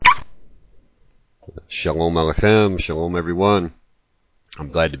Shalom Aleichem, Shalom everyone. I'm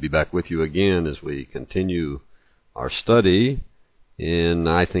glad to be back with you again as we continue our study in,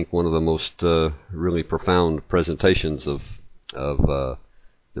 I think, one of the most really profound presentations of the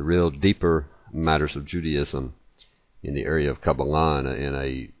real deeper matters of Judaism in the area of Kabbalah and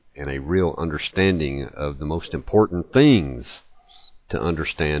a real understanding of the most important things to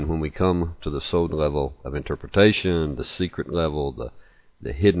understand when we come to the Sod level of interpretation, the secret level,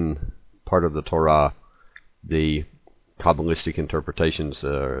 the hidden part of the Torah, the Kabbalistic interpretations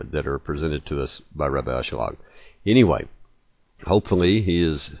that are presented to us by Rabbi Ashlag. Anyway, hopefully he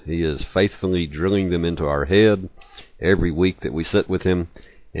is faithfully drilling them into our head every week that we sit with him,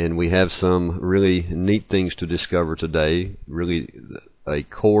 and we have some really neat things to discover today, really a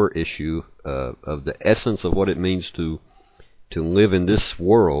core issue of the essence of what it means to live in this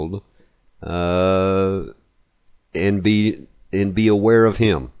world and be aware of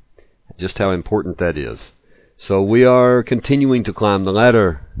him, just how important that is. So we are continuing to climb the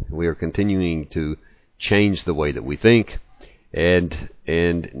ladder. We are continuing to change the way that we think, and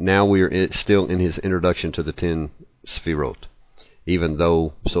now we are still in his introduction to the 10 Sfirot, even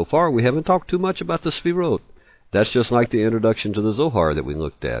though so far we haven't talked too much about the Sfirot. That's just like the introduction to the Zohar that we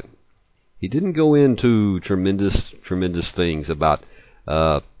looked at. He didn't go into tremendous things about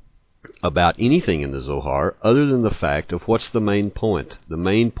anything in the Zohar other than the fact of what's the main point. The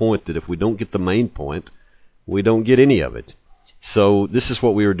main point that if we don't get the main point, we don't get any of it. So this is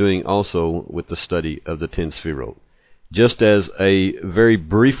what we are doing also with the study of the 10 Sfirot. Just as a very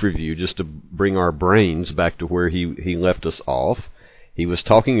brief review, just to bring our brains back to where he left us off, he was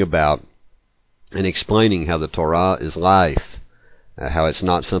talking about and explaining how the Torah is life. How it's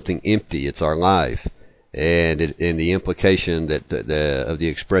not something empty, it's our life, and the implication that of the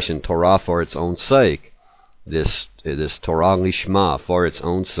expression Torah for its own sake, this Torah lishma, for its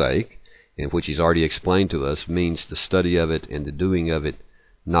own sake, in which he's already explained to us, means the study of it and the doing of it,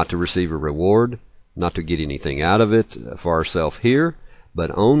 not to receive a reward, not to get anything out of it for ourselves here, but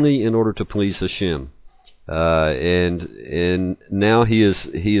only in order to please Hashem. And now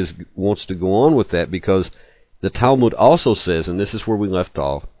he wants to go on with that, because the Talmud also says, and this is where we left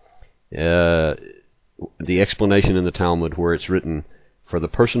off, the explanation in the Talmud where it's written, for the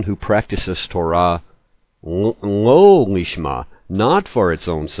person who practices Torah lo lishma, not for its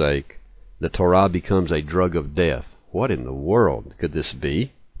own sake, the Torah becomes a drug of death. What in the world could this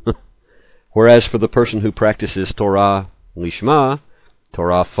be? Whereas for the person who practices Torah lishma,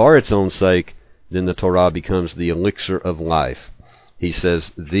 Torah for its own sake, then the Torah becomes the elixir of life. He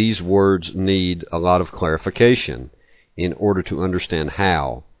says these words need a lot of clarification in order to understand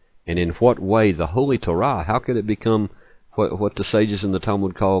how and in what way the Holy Torah, how could it become what the sages in the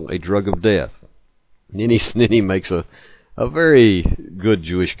Talmud call a drug of death? And then he makes a very good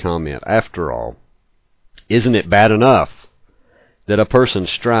Jewish comment. After all, isn't it bad enough that a person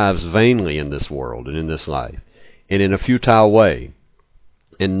strives vainly in this world and in this life and in a futile way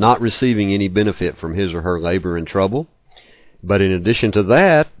and not receiving any benefit from his or her labor and trouble? But in addition to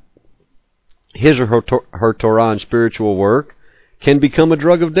that, his or her Torah and spiritual work can become a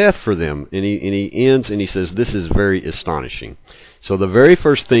drug of death for them. And he ends and he says, this is very astonishing. So the very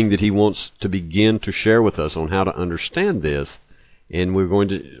first thing that he wants to begin to share with us on how to understand this, and we're going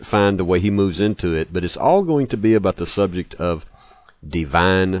to find the way he moves into it, but it's all going to be about the subject of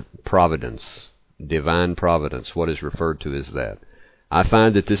divine providence. Divine providence, what is referred to as that. I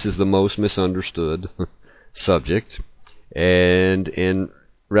find that this is the most misunderstood subject. And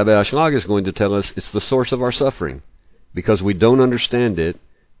Rabbi Ashlag is going to tell us it's the source of our suffering. Because we don't understand it,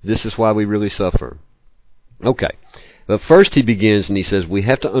 this is why we really suffer. Okay, but first he begins and he says we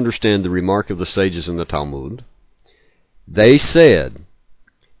have to understand the remark of the sages in the Talmud. They said,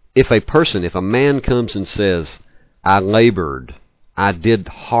 if a man comes and says, I labored, I did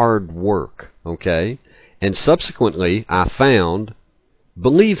hard work, okay, and subsequently I found,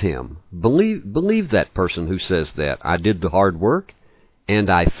 believe him. Believe that person who says that. I did the hard work and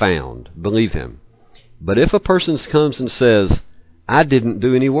I found. Believe him. But if a person comes and says, I didn't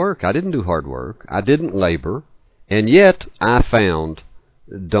do any work, I didn't do hard work, I didn't labor, and yet I found,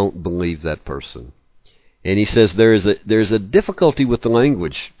 don't believe that person. And he says there is a difficulty with the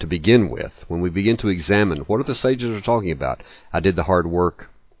language to begin with. When we begin to examine what are the sages are talking about. I did the hard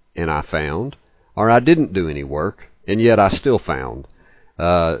work and I found, or I didn't do any work and yet I still found.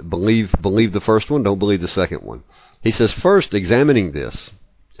 Believe the first one, don't believe the second one. He says first, examining this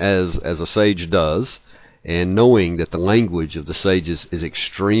as a sage does, and knowing that the language of the sages is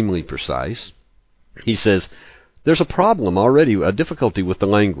extremely precise, he says there's a problem already, a difficulty with the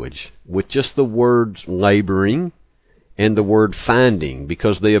language, with just the words laboring and the word finding,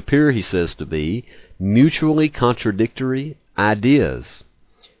 because they appear, he says, to be mutually contradictory ideas.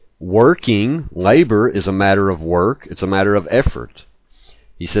 Working, labor, is a matter of work. It's a matter of effort.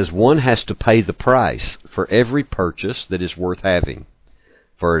 He says one has to pay the price for every purchase that is worth having.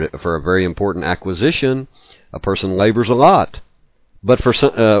 For a very important acquisition, a person labors a lot. But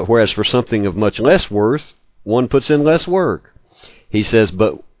whereas for something of much less worth, one puts in less work. He says,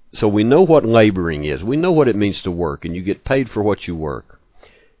 so we know what laboring is. We know what it means to work, and you get paid for what you work.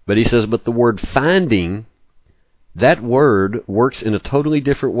 But he says, but the word finding, that word works in a totally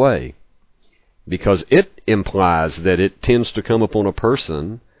different way, because it implies that it tends to come upon a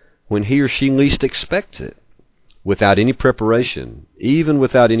person when he or she least expects it, without any preparation, even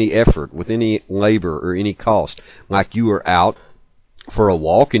without any effort, with any labor or any cost. Like you are out for a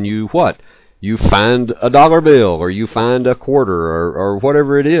walk and you find a dollar bill, or you find a quarter, or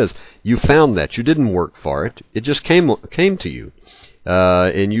whatever it is. You found that. You didn't work for it. It just came to you.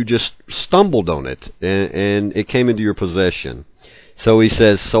 And you just stumbled on it, and it came into your possession. So he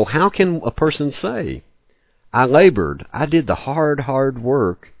says, so how can a person say, I labored, I did the hard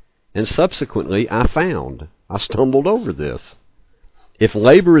work, and subsequently I stumbled over this? If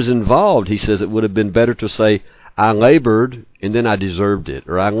labor is involved, he says it would have been better to say, I labored and then I deserved it,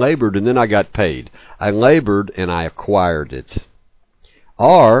 or I labored and then I got paid. I labored and I acquired it.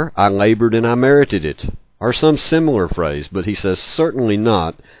 Or I labored and I merited it, or some similar phrase. But he says certainly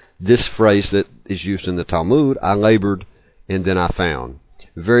not this phrase that is used in the Talmud, I labored and then I found.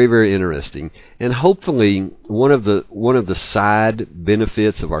 Very, very interesting. And hopefully one of the side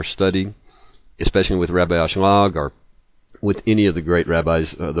benefits of our study, especially with Rabbi Ashlag or with any of the great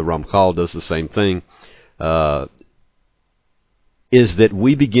rabbis, the Ramchal does the same thing, is that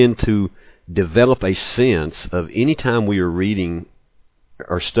we begin to develop a sense of any time we are reading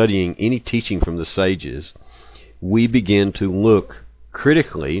or studying any teaching from the sages, we begin to look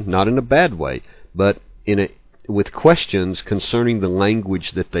critically, not in a bad way, but with questions concerning the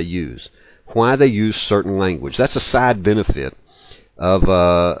language that they use, why they use certain language. That's a side benefit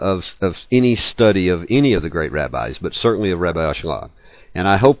of any study of any of the great rabbis, but certainly of Rabbi Ashlag. And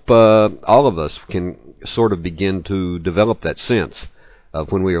I hope all of us can sort of begin to develop that sense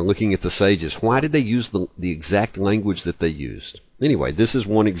of when we are looking at the sages. Why did they use the exact language that they used? Anyway, this is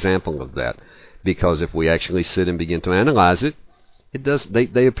one example of that, because if we actually sit and begin to analyze it,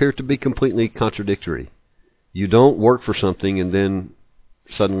 they appear to be completely contradictory. You don't work for something and then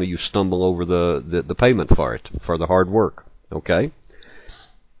suddenly you stumble over the payment for it, for the hard work. Okay?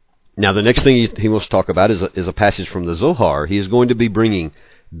 Now, the next thing he wants to talk about is a passage from the Zohar. He is going to be bringing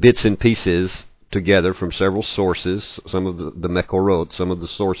bits and pieces together from several sources, some of the Mekorot, some of the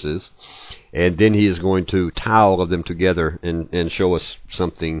sources, and then he is going to tie all of them together and show us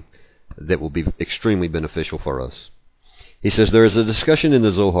something that will be extremely beneficial for us. He says there is a discussion in the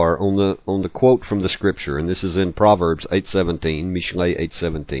Zohar on the quote from the scripture, and this is in Proverbs 8:17, Mishlei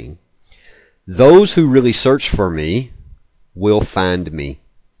 8:17. Those who really search for me will find me.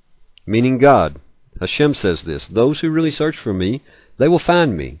 Meaning God. Hashem says this. Those who really search for me, they will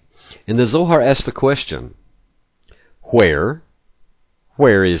find me. And the Zohar asks the question, where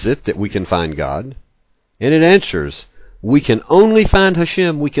is it that we can find God? And it answers, we can only find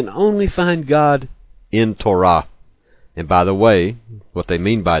Hashem, we can only find God in Torah. And by the way, what they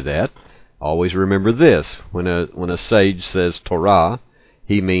mean by that, always remember this. When a sage says Torah,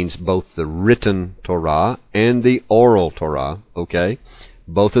 he means both the written Torah and the oral Torah, okay?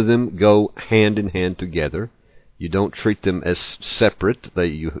 Both of them go hand in hand together. You don't treat them as separate.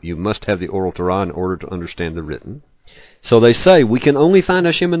 You must have the oral Torah in order to understand the written. So they say, we can only find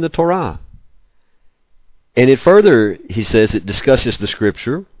Hashem in the Torah. And it further, he says, it discusses the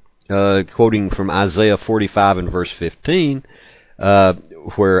scripture, quoting from Isaiah 45 and verse 15,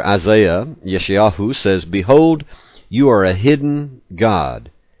 where Isaiah, Yeshayahu, says, behold, you are a hidden God.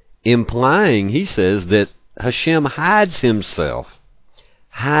 Implying, he says, that Hashem hides himself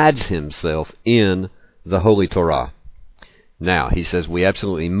in the Holy Torah. Now, he says we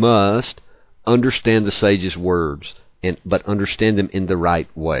absolutely must understand the sages' words, but understand them in the right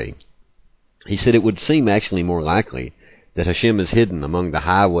way. He said it would seem actually more likely that Hashem is hidden among the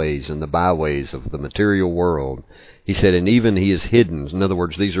highways and the byways of the material world. He said, and even he is hidden. In other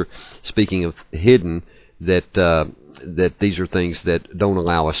words, these are, speaking of hidden, that these are things that don't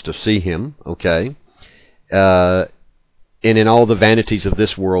allow us to see him, okay? And in all the vanities of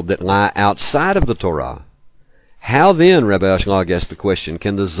this world that lie outside of the Torah. How then, Rabbi Ashlag asked the question,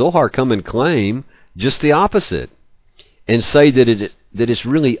 can the Zohar come and claim just the opposite and say that it's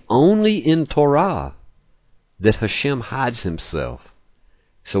really only in Torah that Hashem hides himself?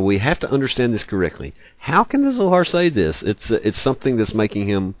 So we have to understand this correctly. How can the Zohar say this? It's something that's making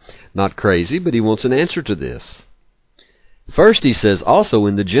him not crazy, but he wants an answer to this. First, he says also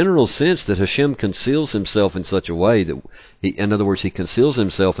in the general sense that Hashem conceals himself in such a way that, in other words, he conceals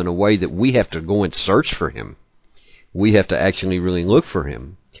himself in a way that we have to go and search for him. We have to actually really look for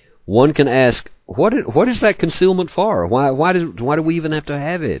him. One can ask, what is that concealment for? Why do we even have to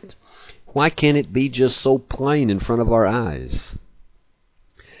have it? Why can't it be just so plain in front of our eyes?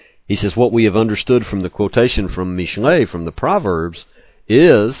 He says what we have understood from the quotation from Mishlei, from the Proverbs,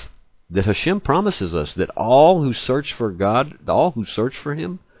 is that Hashem promises us that all who search for God, all who search for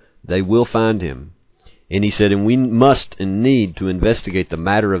him, they will find him. And he said, and we must and need to investigate the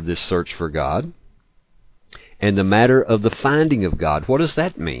matter of this search for God and the matter of the finding of God. What does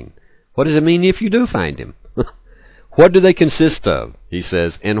that mean? What does it mean if you do find him? What do they consist of? He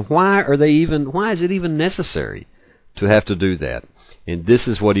says, and why is it even necessary to have to do that? And this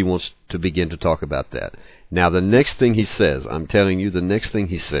is what he wants to begin to talk about that. Now, the next thing he says, I'm telling you, the next thing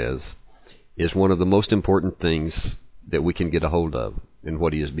he says is one of the most important things that we can get a hold of in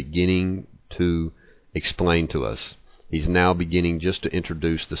what he is beginning to explain to us. He's now beginning just to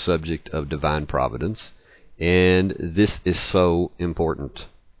introduce the subject of divine providence, and this is so important.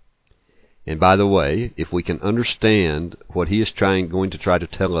 And by the way, if we can understand what he is going to try to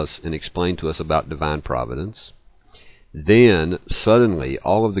tell us and explain to us about divine providence, then suddenly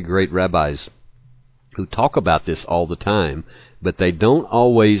all of the great rabbis who talk about this all the time, but they don't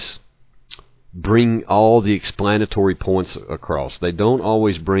always bring all the explanatory points across. They don't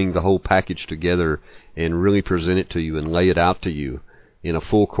always bring the whole package together and really present it to you and lay it out to you in a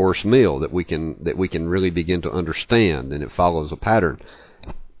full course meal that we can really begin to understand, and it follows a pattern.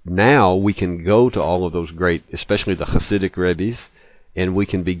 Now we can go to all of those great, especially the Hasidic rabbis, and we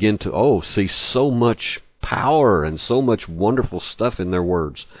can begin to see so much power and so much wonderful stuff in their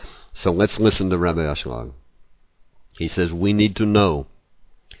words. So let's listen to Rabbi Ashlag. He says we need to know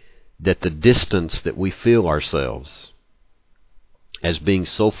that the distance that we feel ourselves as being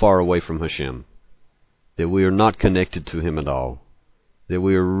so far away from Hashem, that we are not connected to him at all, that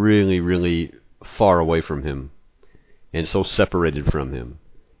we are really, really far away from him and so separated from him.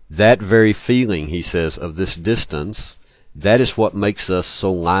 That very feeling, he says, of this distance, that is what makes us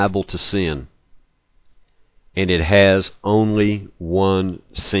so liable to sin. And it has only one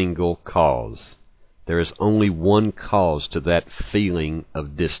single cause. There is only one cause to that feeling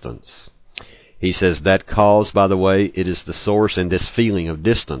of distance. He says that cause, by the way, it is the source, and this feeling of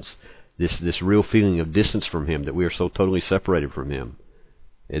distance, this real feeling of distance from him, that we are so totally separated from him,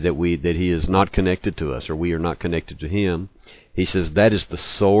 that he is not connected to us, or we are not connected to him. He says that is the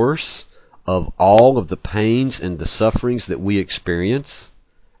source of all of the pains and the sufferings that we experience,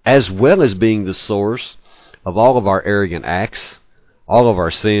 as well as being the source of all of our arrogant acts, all of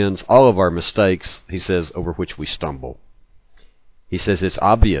our sins, all of our mistakes, he says, over which we stumble. He says it's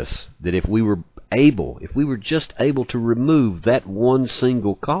obvious that if we were just able to remove that one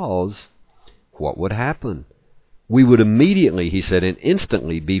single cause, what would happen? We would immediately, he said, and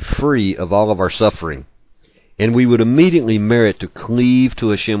instantly be free of all of our suffering. And we would immediately merit to cleave to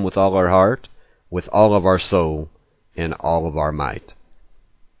Hashem with all our heart, with all of our soul, and all of our might.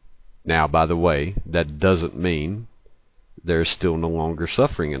 Now, by the way, that doesn't mean there's still no longer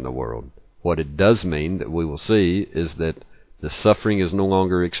suffering in the world. What it does mean, that we will see, is that the suffering is no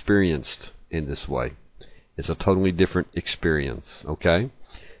longer experienced in this way. It's a totally different experience, okay?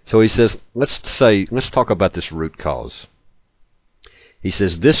 So he says, let's talk about this root cause. He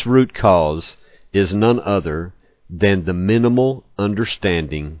says this root cause is none other than the minimal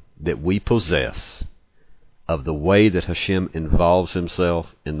understanding that we possess of the way that Hashem involves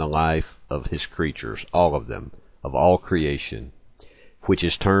himself in the life of his creatures, all of them, of all creation, which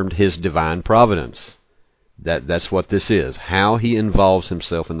is termed his divine providence. That's what this is, how he involves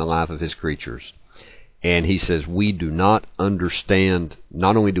himself in the life of his creatures. And he says we do not understand,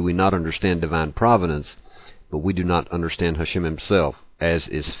 not only do we not understand divine providence, but we do not understand Hashem himself as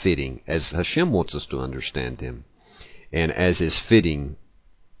is fitting, as Hashem wants us to understand him, and as is fitting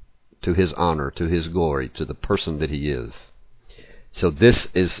to his honor, to his glory, to the person that he is. So this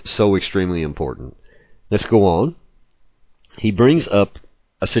is so extremely important. Let's go on. He brings up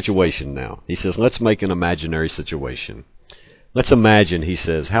a situation now. He says, let's make an imaginary situation. Let's imagine, he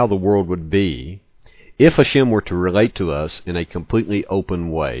says, how the world would be if Hashem were to relate to us in a completely open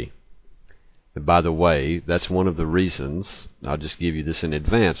way. And by the way, that's one of the reasons, I'll just give you this in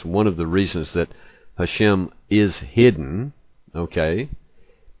advance, one of the reasons that Hashem is hidden, okay,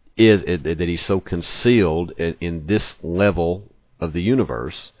 is that he's so concealed in this level of the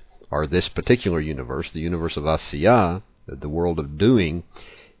universe, or this particular universe, the universe of Asiyah, the world of doing,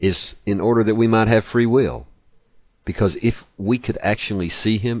 is in order that we might have free will. Because if we could actually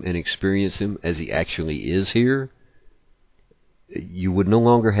see him and experience him as he actually is here, you would no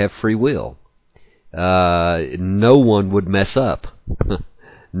longer have free will. No one would mess up.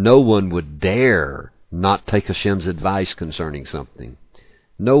 No one would dare not take Hashem's advice concerning something.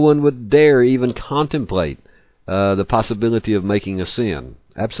 No one would dare even contemplate the possibility of making a sin.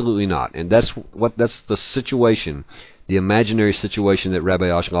 Absolutely not. And that's the situation, the imaginary situation that Rabbi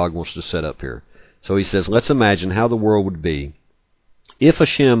Ashlag wants to set up here. So he says, let's imagine how the world would be if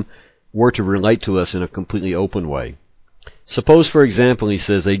Hashem were to relate to us in a completely open way. Suppose, for example, he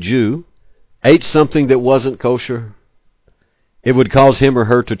says, a Jew ate something that wasn't kosher. It would cause him or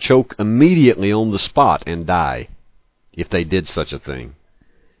her to choke immediately on the spot and die if they did such a thing.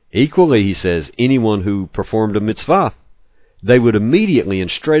 Equally, he says, anyone who performed a mitzvah, they would immediately and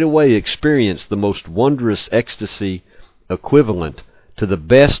straight away experience the most wondrous ecstasy equivalent to the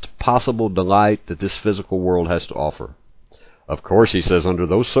best possible delight that this physical world has to offer. Of course, he says, under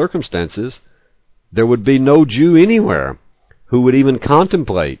those circumstances, there would be no Jew anywhere who would even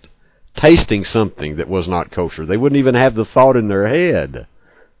contemplate tasting something that was not kosher. They wouldn't even have the thought in their head,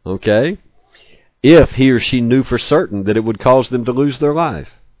 okay, if he or she knew for certain that it would cause them to lose their life.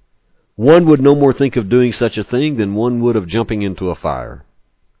 One would no more think of doing such a thing than one would of jumping into a fire.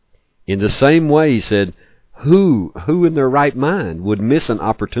 In the same way, he said, who in their right mind would miss an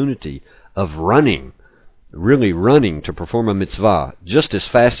opportunity of running, really running to perform a mitzvah just as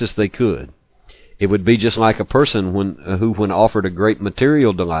fast as they could? It would be just like a person who, when offered a great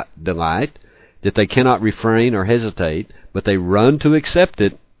material delight, that they cannot refrain or hesitate, but they run to accept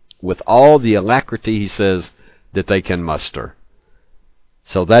it with all the alacrity, he says, that they can muster.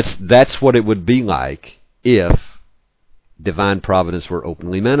 So that's what it would be like if divine providence were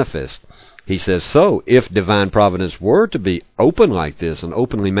openly manifest. He says, so if divine providence were to be open like this and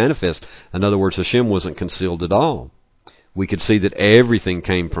openly manifest, in other words, Hashem wasn't concealed at all, we could see that everything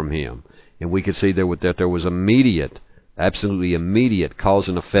came from him. And we could see that there was immediate, absolutely immediate cause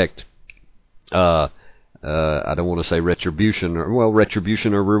and effect. I don't want to say retribution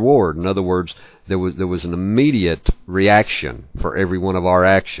or reward. In other words, there was an immediate reaction for every one of our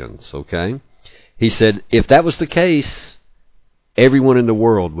actions. Okay, he said if that was the case, everyone in the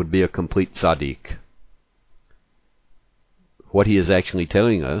world would be a complete tzaddik. What he is actually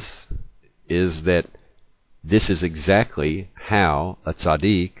telling us is that this is exactly how a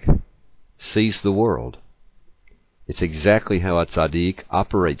tzaddik sees the world. It's exactly how a tzaddik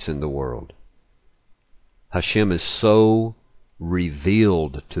operates in the world. Hashem is so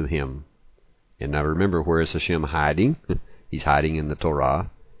revealed to him. And now remember, where is Hashem hiding? He's hiding in the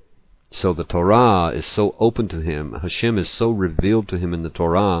Torah. So the Torah is so open to him, Hashem is so revealed to him in the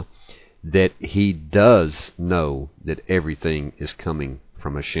Torah, that he does know that everything is coming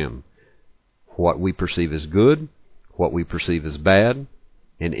from Hashem. What we perceive as good, what we perceive as bad,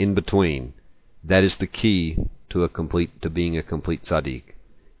 and in between. That is the key to being a complete tzaddik,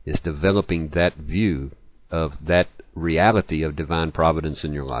 is developing that view of that reality of divine providence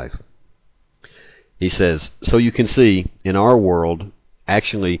in your life. He says, so you can see, in our world,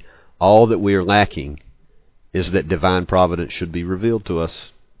 actually, all that we are lacking is that divine providence should be revealed to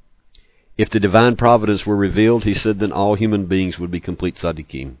us. If the divine providence were revealed, he said, then all human beings would be complete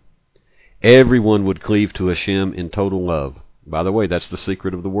tzaddikim. Everyone would cleave to Hashem in total love. By the way, that's the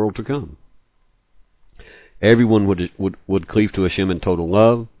secret of the world to come. Everyone would cleave to Hashem in total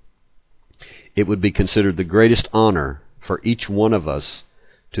love. It would be considered the greatest honor for each one of us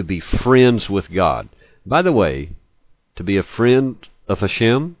to be friends with God. By the way, to be a friend of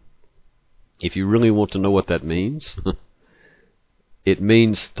Hashem, if you really want to know what that means, it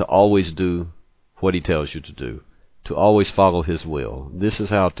means to always do what he tells you to do, to always follow his will. This is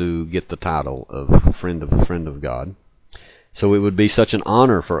how to get the title of friend of God. So it would be such an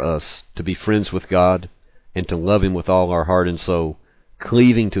honor for us to be friends with God and to love him with all our heart and soul,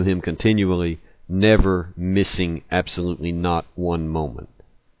 cleaving to him continually, never missing absolutely not one moment.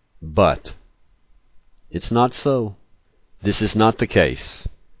 But it's not so. This is not the case.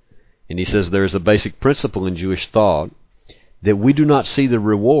 And he says there is a basic principle in Jewish thought that we do not see the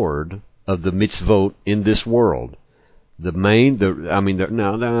reward of the mitzvot in this world.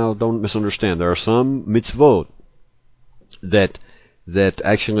 Now don't misunderstand. There are some mitzvot that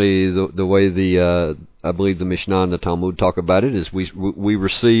actually the way I believe the Mishnah and the Talmud talk about it is we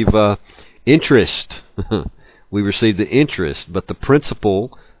receive interest. We receive the interest, but the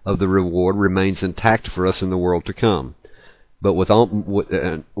principle of the reward remains intact for us in the world to come. But with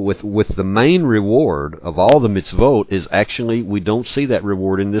the main reward of all the mitzvot is actually we don't see that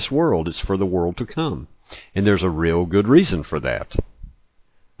reward in this world. It's for the world to come. And there's a real good reason for that.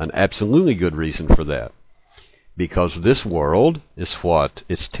 An absolutely good reason for that. Because this world is what?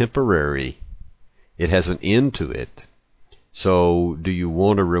 It's temporary. It has an end to it. So, do you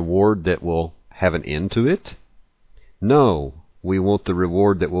want a reward that will have an end to it? No. We want the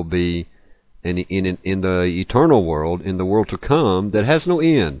reward that will be in the eternal world, in the world to come, that has no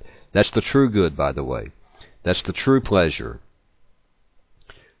end. That's the true good, by the way. That's the true pleasure.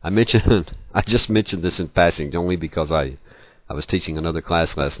 I just mentioned this in passing, only because I was teaching another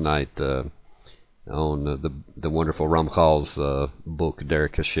class last night on the wonderful Ramchal's book,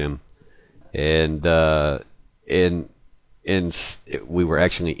 Derek Hashem, and we were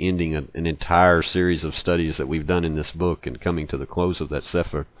actually ending an entire series of studies that we've done in this book and coming to the close of that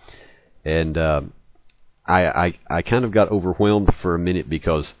sefer. And I kind of got overwhelmed for a minute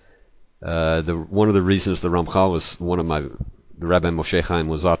because one of the reasons the Ramchal is the Rabbi Moshe Chaim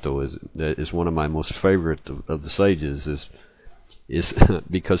Luzzatto is one of my most favorite of the sages is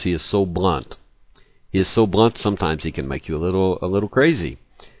because he is so blunt. He is so blunt. Sometimes he can make you a little crazy.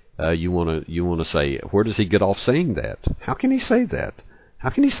 You want to say, where does he get off saying that? How can he say that? How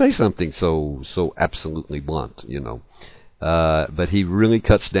can he say something so absolutely blunt? But he really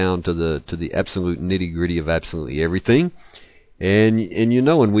cuts down to the absolute nitty-gritty of absolutely everything.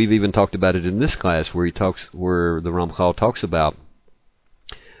 And we've even talked about it in this class where the Ramchal talks about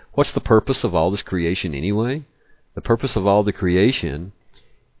what's the purpose of all this creation anyway? The purpose of all the creation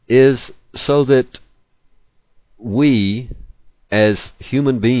is so that we, as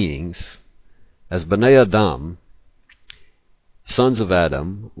human beings, as Bnei Adam, sons of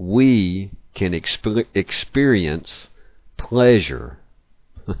Adam, we can experience pleasure.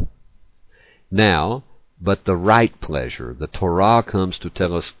 Now, but the right pleasure. The Torah comes to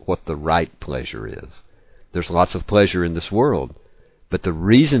tell us what the right pleasure is. There's lots of pleasure in this world, but the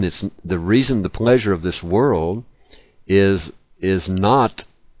reason the pleasure of this world is not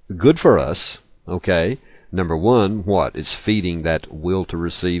good for us, okay? Number one, what? It's feeding that will to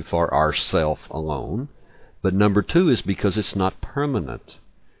receive for ourself alone. But number two is because it's not permanent.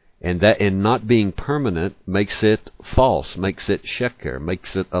 And not being permanent makes it false, makes it sheker,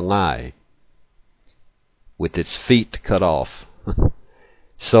 makes it a lie, with its feet cut off.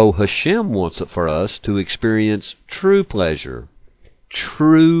 So Hashem wants it for us to experience true pleasure,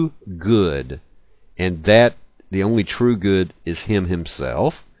 true good, and that the only true good is Him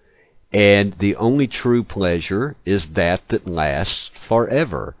Himself, and the only true pleasure is that lasts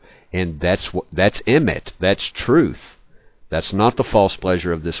forever, and that's emet, that's truth. That's not the false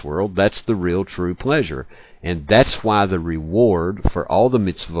pleasure of this world. That's the real true pleasure. And that's why the reward for all the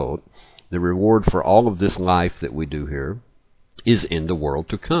mitzvot, the reward for all of this life that we do here, is in the world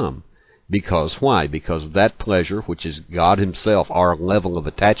to come. Because why? Because that pleasure, which is God Himself, our level of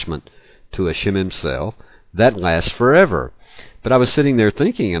attachment to Hashem Himself, that lasts forever. But I was sitting there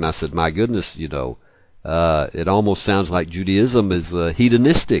thinking, and I said, my goodness, it almost sounds like Judaism is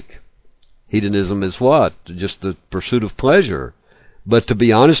hedonistic. Hedonism is what? Just the pursuit of pleasure. But to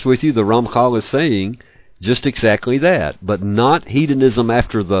be honest with you, the Ramchal is saying just exactly that. But not hedonism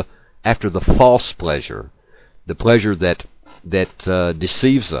after the false pleasure, the pleasure that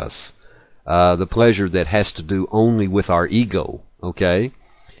deceives us, the pleasure that has to do only with our ego. Okay,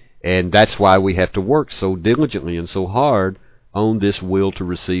 and that's why we have to work so diligently and so hard on this will to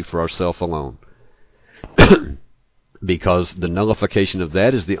receive for ourselves alone. Because the nullification of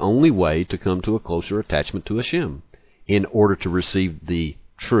that is the only way to come to a closer attachment to Hashem, in order to receive the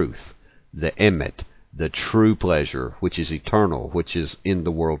truth, the emet, the true pleasure, which is eternal, which is in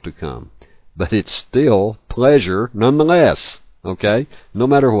the world to come. But it's still pleasure nonetheless, okay? No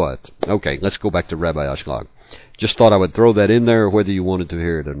matter what. Okay, let's go back to Rabbi Ashlag. Just thought I would throw that in there, whether you wanted to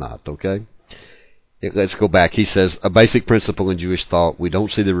hear it or not, okay? Let's go back. He says, a basic principle in Jewish thought, we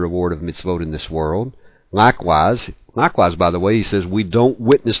don't see the reward of mitzvot in this world. Likewise, by the way, he says, we don't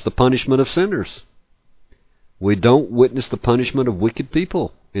witness the punishment of sinners. We don't witness the punishment of wicked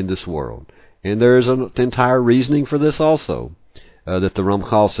people in this world. And there is an entire reasoning for this also, that the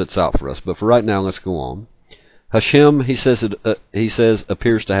Ramchal sets out for us. But for right now, let's go on. Hashem, he says,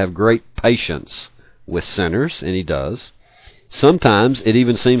 appears to have great patience with sinners, and He does. Sometimes it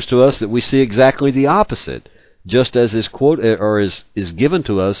even seems to us that we see exactly the opposite, just as is quoted or is given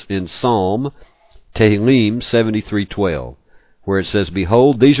to us in Psalm Tehillim 73:12, where it says,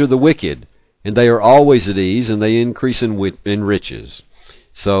 "Behold, these are the wicked, and they are always at ease, and they increase in riches."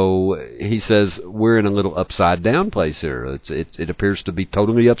 So he says we're in a little upside down place here. It appears to be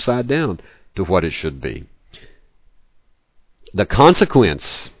totally upside down to what it should be. The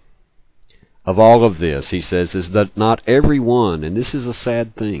consequence of all of this, he says, is that not everyone, and this is a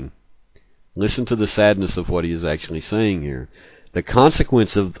sad thing, Listen to the sadness of what he is actually saying here. The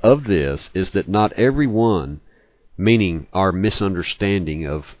consequence of this is that not everyone, meaning our misunderstanding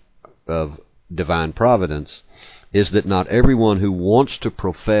of divine providence, is that not everyone who wants to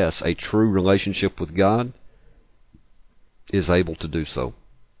profess a true relationship with God is able to do so.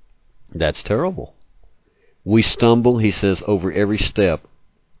 That's terrible. We stumble, he says, over every step,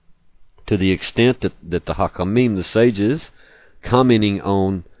 to the extent that the Hakamim, the sages, commenting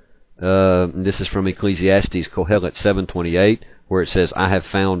on, this is from Ecclesiastes, Kohelet 7:28, where it says, I have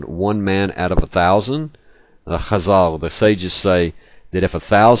found one man out of 1,000. Chazal, the sages say that if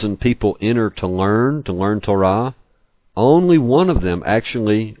 1,000 people enter to learn Torah, only one of them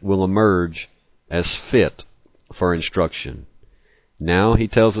actually will emerge as fit for instruction. Now he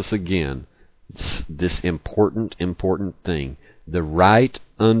tells us again this important thing. The right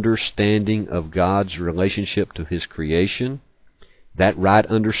understanding of God's relationship to his creation, that right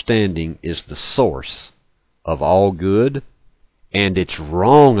understanding is the source of all good, and its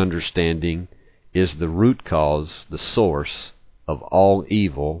wrong understanding is the root cause, the source of all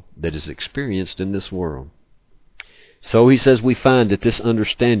evil that is experienced in this world. So he says we find that this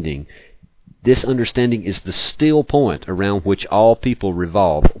understanding is the still point around which all people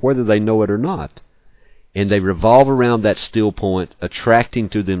revolve, whether they know it or not. And they revolve around that still point, attracting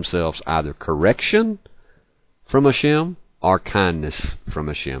to themselves either correction from Hashem or kindness from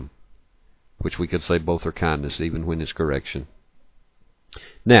Hashem, which we could say both are kindness, even when it's correction.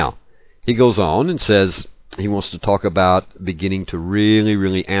 Now, he goes on and says he wants to talk about beginning to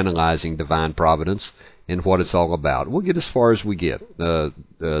really analyzing divine providence and what it's all about. We'll get as far as we get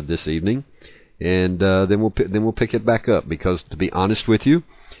this evening, and then we'll pick it back up, because to be honest with you,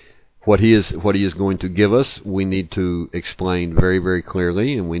 what he is going to give us, we need to explain very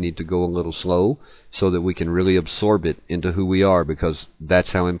clearly, and we need to go a little slow so that we can really absorb it into who we are, because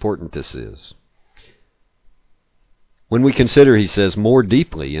that's how important this is. When we consider, he says, more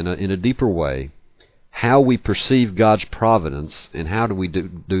deeply, in a deeper way, how we perceive God's providence, and how do we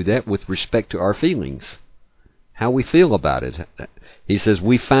do that with respect to our feelings, how we feel about it. He says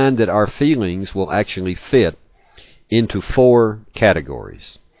we find that our feelings will actually fit into 4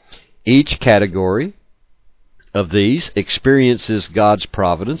 categories. Each category of these experiences God's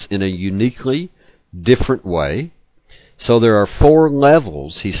providence in a uniquely different way. So there are 4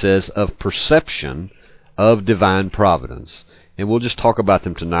 levels, he says, of perception of divine providence. And we'll just talk about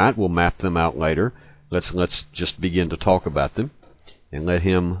them tonight. We'll map them out later. Let's just begin to talk about them and let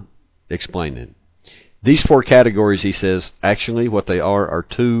him explain it. These 4 categories, he says, actually what they are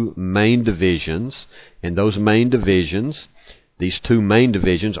 2 main divisions. And those main divisions, these 2 main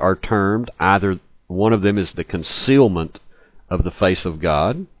divisions are termed, either one of them is the concealment of the face of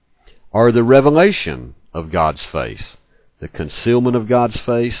God, or the revelation of God's face. The concealment of God's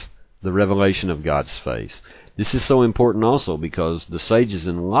face, the revelation of God's face. This is so important also because the sages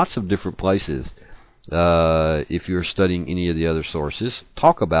in lots of different places, if you're studying any of the other sources,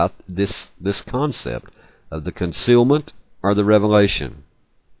 talk about this concept of the concealment or the revelation.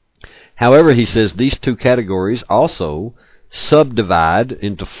 However, he says these 2 categories also subdivide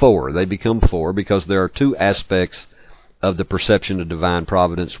into 4. They become 4 because there are 2 aspects of the perception of divine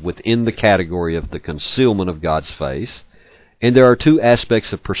providence within the category of the concealment of God's face, and there are 2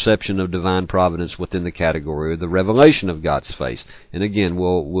 aspects of perception of divine providence within the category of the revelation of God's face. And again,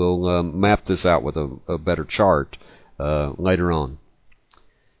 we'll map this out with a better chart later on.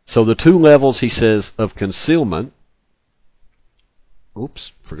 So the 2 levels, he says, of concealment.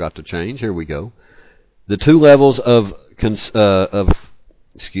 Oops, forgot to change. Here we go. The 2 levels of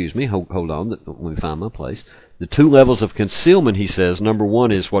excuse me, hold on, let me find my place. The 2 levels of concealment, he says, number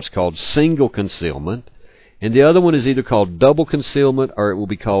 1 is what's called single concealment, and the other one is either called double concealment, or it will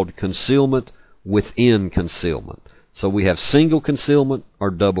be called concealment within concealment. So we have single concealment or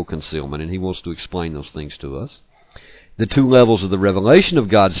double concealment, and he wants to explain those things to us. The 2 levels of the revelation of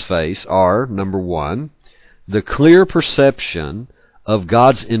God's face are, number 1, the clear perception of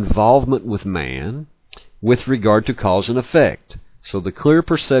God's involvement with man with regard to cause and effect. So the clear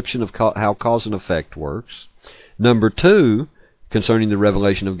perception of how cause and effect works. Number 2, concerning the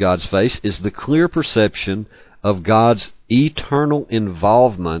revelation of God's face, is the clear perception of God's eternal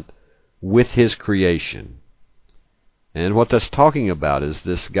involvement with his creation. And what that's talking about is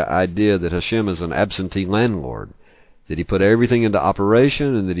this idea that Hashem is an absentee landlord, that he put everything into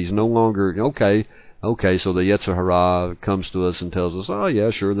operation and that he's no longer, okay, so the Yetzer Hara comes to us and tells us, oh yeah,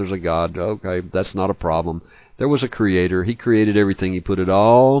 sure, there's a God, okay, that's not a problem. There was a creator, he created everything, he put it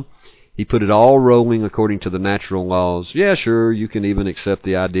all rolling according to the natural laws. Yeah, sure, you can even accept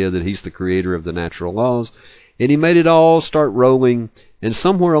the idea that he's the creator of the natural laws, And he made it all start rolling, and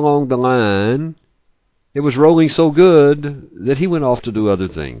somewhere along the line, it was rolling so good that he went off to do other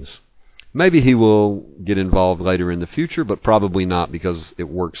things. Maybe he will get involved later in the future, but probably not, because it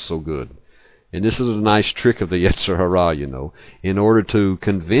works so good. And this is a nice trick of the Yetzer Hara, you know, in order to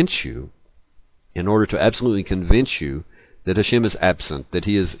convince you, in order to absolutely convince you that Hashem is absent, that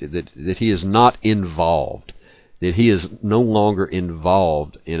he is not involved, that he is no longer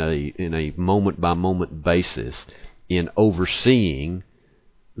involved in a moment by moment basis in overseeing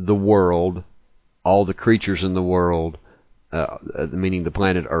the world, all the creatures in the world, meaning the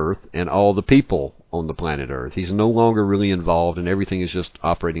planet Earth, and all the people on the planet Earth. He's no longer really involved, and everything is just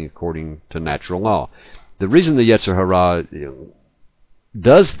operating according to natural law. The reason the Yetzer Hara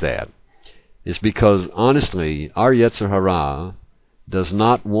does that is because, honestly, our Yetzer Hara does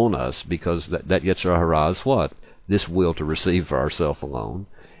not want us, because that Yetzer Hara is what? This will to receive for ourselves alone.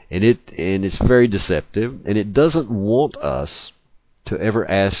 And it's very deceptive, and it doesn't want us to ever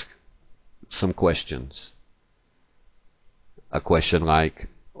ask some questions. A question like,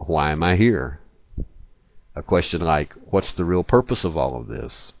 why am I here? A question like, what's the real purpose of all of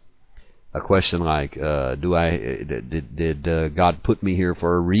this? A question like, did God put me here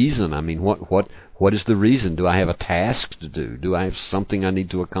for a reason? I mean, what is the reason? Do I have a task to do? Do I have something I need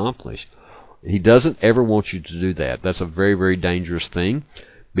to accomplish? He doesn't ever want you to do that. That's a very, very dangerous thing,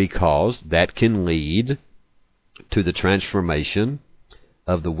 because that can lead to the transformation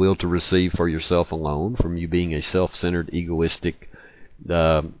of the will to receive for yourself alone, from you being a self-centered, egoistic,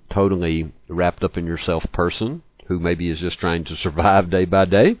 totally wrapped up in yourself person, who maybe is just trying to survive day by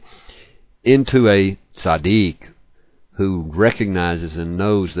day, into a tzaddik, who recognizes and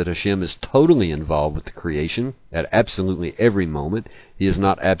knows that Hashem is totally involved with the creation at absolutely every moment. He is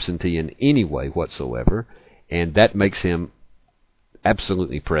not absentee in any way whatsoever, and that makes him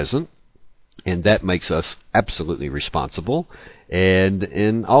absolutely present, and that makes us absolutely responsible,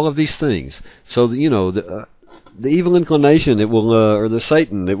 and all of these things. So the evil inclination, it will, or the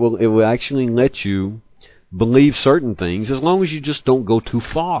Satan, it will actually let you believe certain things, as long as you just don't go too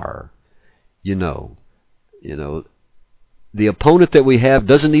far. You know, the opponent that we have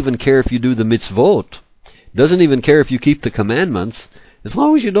doesn't even care if you do the mitzvot, doesn't even care if you keep the commandments, as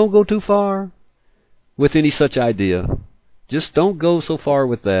long as you don't go too far with any such idea. Just don't go so far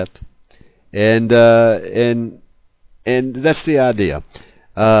with that. And that's the idea.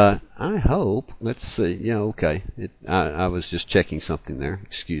 I hope, let's see, yeah, okay. I was just checking something there,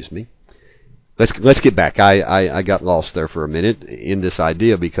 excuse me. Let's get back. I got lost there for a minute in this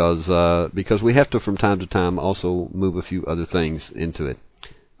idea, because we have to, from time to time, also move a few other things into it.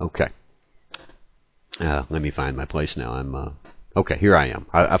 Okay. Let me find my place now. Okay, here I am.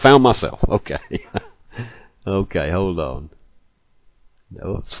 I found myself. Okay. Okay, hold on.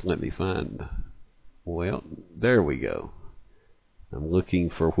 Oops, let me find. Well, there we go. I'm looking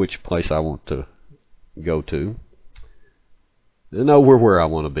for which place I want to go to. No, we're where I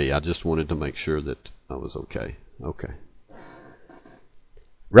want to be. I just wanted to make sure that I was okay. Okay.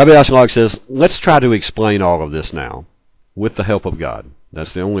 Rabbi Ashlag says, let's try to explain all of this now with the help of God.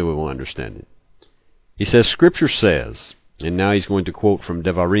 That's the only way we'll understand it. He says, Scripture says, and now he's going to quote from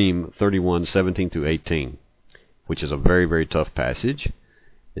Devarim 31:17-18, which is a very, very tough passage.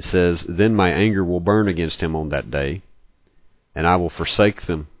 It says, then my anger will burn against him on that day, and I will forsake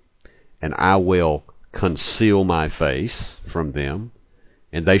them, and I will conceal my face from them,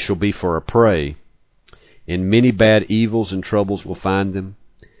 and they shall be for a prey, and many bad evils and troubles will find them.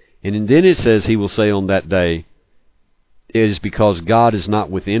 And then it says, he will say on that day, it is because God is not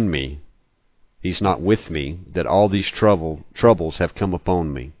within me, he's not with me, that all these troubles have come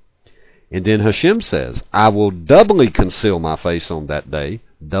upon me. And then Hashem says, I will doubly conceal my face on that day,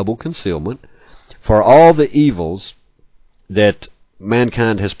 double concealment, for all the evils that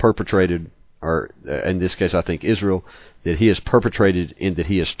mankind has perpetrated, or in this case I think Israel, that he has perpetrated in that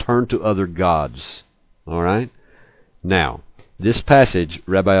he has turned to other gods. All right? Now, this passage,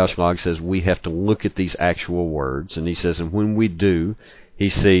 Rabbi Ashlag says, we have to look at these actual words, and he says, and when we do, he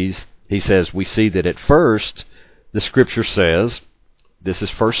says, we see that at first, the Scripture says, this is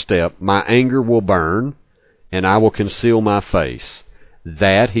first step, my anger will burn, and I will conceal my face.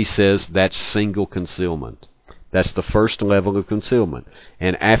 That, he says, that's single concealment. That's the first level of concealment.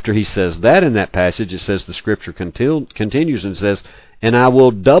 And after he says that in that passage, it says the Scripture continues and says, and I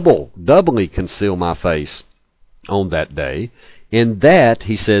will doubly conceal my face on that day. And that,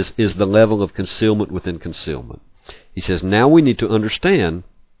 he says, is the level of concealment within concealment. He says, now we need to understand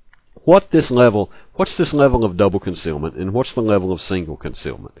what's this level of double concealment, and what's the level of single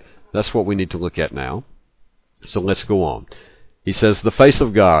concealment. That's what we need to look at now. So let's go on. He says, the face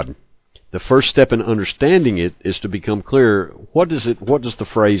of God The first step in understanding it is to become clear, what does the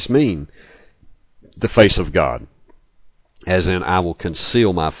phrase mean? The face of God. As in, I will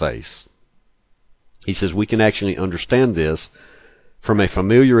conceal my face. He says we can actually understand this from a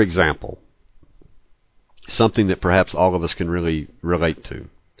familiar example. Something that perhaps all of us can really relate to.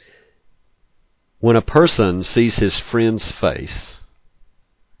 When a person sees his friend's face,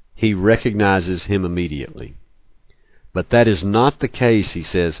 he recognizes him immediately. But that is not the case, he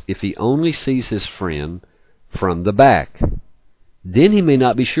says, if he only sees his friend from the back. Then he may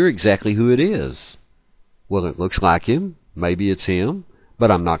not be sure exactly who it is. Well, it looks like him. Maybe it's him,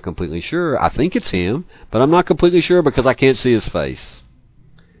 but I'm not completely sure. I think it's him, but I'm not completely sure because I can't see his face.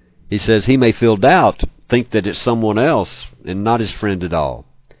 He says he may feel doubt, think that it's someone else and not his friend at all.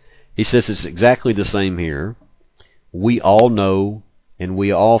 He says it's exactly the same here. We all know and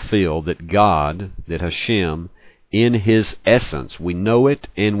we all feel that God, that Hashem, in His essence, we know it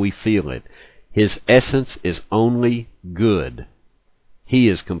and we feel it. His essence is only good. He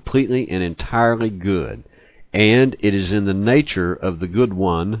is completely and entirely good. And it is in the nature of the good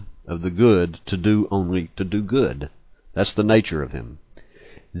one, of the good, to do good. That's the nature of Him.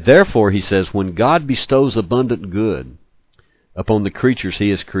 Therefore, he says, when God bestows abundant good upon the creatures He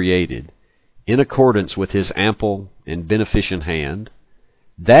has created, in accordance with His ample and beneficent hand,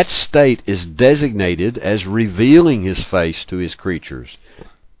 that state is designated as revealing His face to His creatures.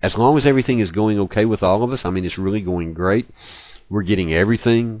 As long as everything is going okay with all of us, I mean, it's really going great. We're getting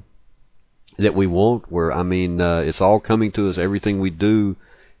everything that we want. It's all coming to us. Everything we do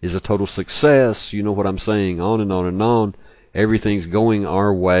is a total success. You know what I'm saying? On and on and on. Everything's going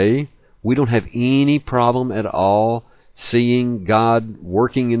our way. We don't have any problem at all seeing God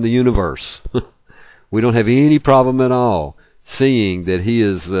working in the universe. We don't have any problem at all seeing that He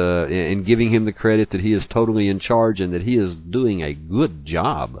is, and giving Him the credit that He is totally in charge and that He is doing a good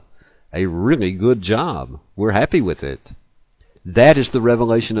job, a really good job. We're happy with it. That is the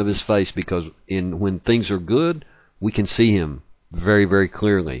revelation of His face, because when things are good, we can see Him very, very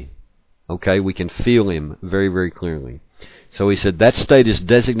clearly. Okay, we can feel Him very, very clearly. So he said that state is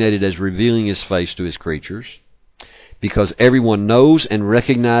designated as revealing His face to His creatures, because everyone knows and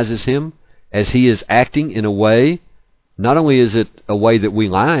recognizes Him as He is acting in a way. Not only is it a way that we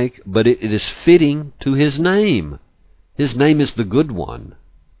like, but it is fitting to His name. His name is the good one.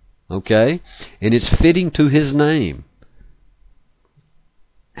 Okay? And it's fitting to His name.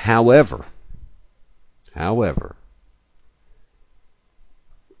 However,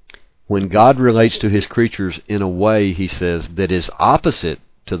 when God relates to His creatures in a way, he says, that is opposite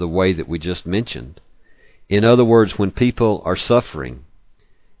to the way that we just mentioned. In other words, when people are suffering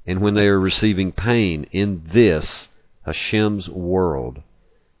and when they are receiving pain in this Hashem's world,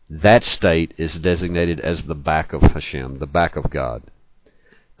 that state is designated as the back of Hashem, the back of God.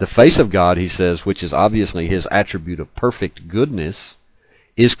 The face of God, he says, which is obviously His attribute of perfect goodness,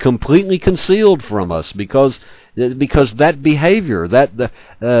 is completely concealed from us because that behavior,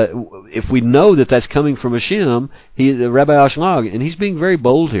 if we know that that's coming from Hashem, Rabbi Ashlag, and he's being very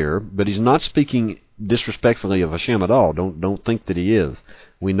bold here, but he's not speaking disrespectfully of Hashem at all. Don't think that he is.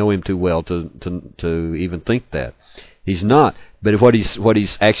 We know him too well to even think that. He's not. But what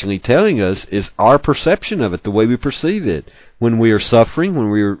he's actually telling us is our perception of it, the way we perceive it. When we are suffering, when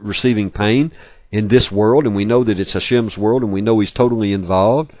we are receiving pain in this world, and we know that it's Hashem's world, and we know He's totally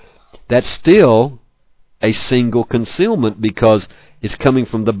involved, that's still a single concealment, because it's coming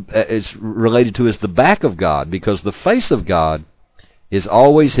from it's related to as the back of God, because the face of God is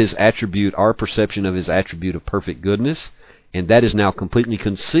always His attribute, our perception of His attribute of perfect goodness, and that is now completely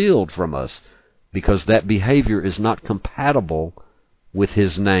concealed from us, because that behavior is not compatible with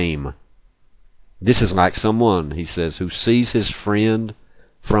His name. This is like someone, he says, who sees his friend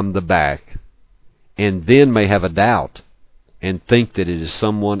from the back, and then may have a doubt and think that it is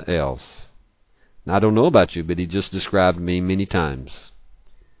someone else. Now, I don't know about you, but he just described me many times.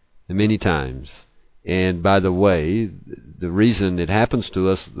 Many times. And by the way, the reason it happens to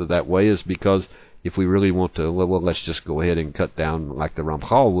us that way is because if we really want to, well, let's just go ahead and cut down like the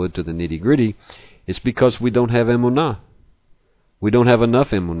Ramchal would to the nitty-gritty, it's because we don't have emunah. We don't have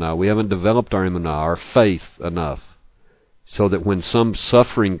enough emunah. We haven't developed our emunah, our faith enough, so that when some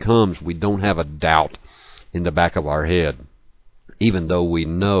suffering comes, we don't have a doubt in the back of our head, even though we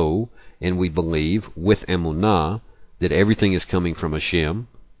know and we believe with emunah that everything is coming from Hashem.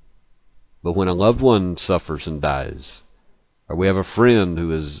 But when a loved one suffers and dies, or we have a friend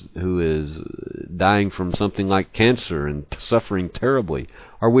who is dying from something like cancer and suffering terribly,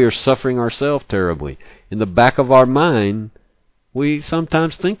 or we are suffering ourselves terribly, in the back of our mind, we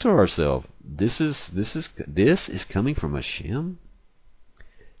sometimes think to ourselves, this is coming from Hashem?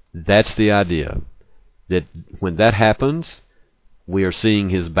 That's the idea. That when that happens, we are seeing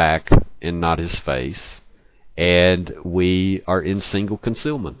his back and not his face, and we are in single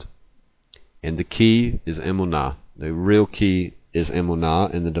concealment. And the key is emunah. The real key is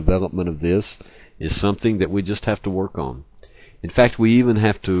emunah, and the development of this is something that we just have to work on. In fact, we even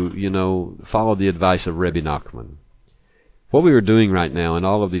have to, follow the advice of Rebbe Nachman. What we are doing right now in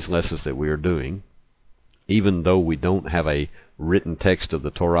all of these lessons that we are doing, even though we don't have a written text of the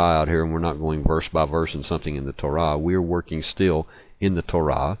Torah out here and we're not going verse by verse in something in the Torah, we are working still in the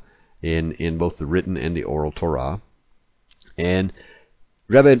Torah, in both the written and the oral Torah. And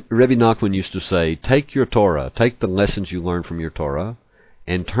Rebbe Nachman used to say, take your Torah, take the lessons you learn from your Torah,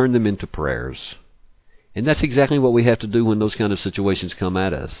 and turn them into prayers. And that's exactly what we have to do when those kind of situations come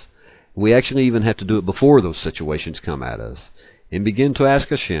at us. We actually even have to do it before those situations come at us. And begin to ask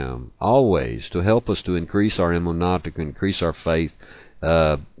Hashem, always, to help us to increase our emunah, to increase our faith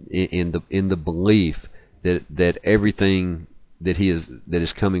in the belief that everything that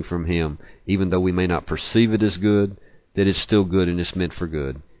is coming from Him, even though we may not perceive it as good, that it's still good and it's meant for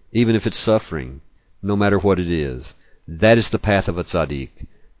good. Even if it's suffering, no matter what it is. That is the path of a tzaddik.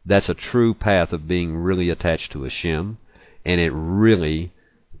 That's a true path of being really attached to Hashem, and it really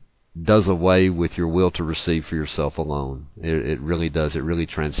does away with your will to receive for yourself alone. It really does. It really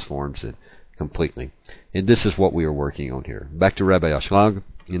transforms it completely. And this is what we are working on here. Back to Rabbi Ashlag.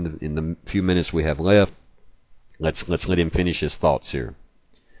 In the few minutes we have left, let's let him finish his thoughts here.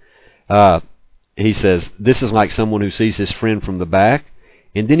 He says, this is like someone who sees his friend from the back,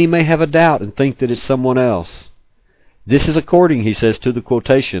 and then he may have a doubt and think that it's someone else. This is according, he says, to the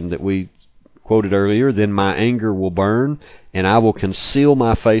quotation that we quoted earlier, then my anger will burn, and I will conceal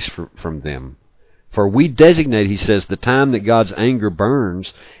my face from them. For we designate, he says, the time that God's anger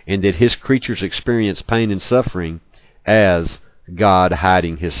burns and that His creatures experience pain and suffering as God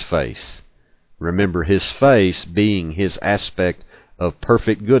hiding His face. Remember, His face being His aspect of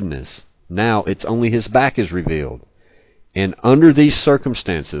perfect goodness. Now it's only His back is revealed. And under these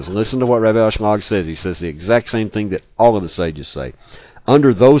circumstances, listen to what Rabbi Ashlag says. He says the exact same thing that all of the sages say.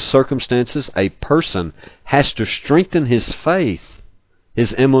 Under those circumstances, a person has to strengthen his faith,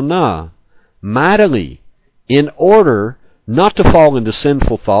 his emunah, mightily, in order not to fall into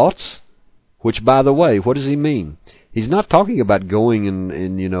sinful thoughts, which, by the way, what does he mean? He's not talking about going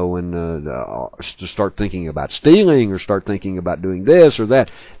to start thinking about stealing or start thinking about doing this or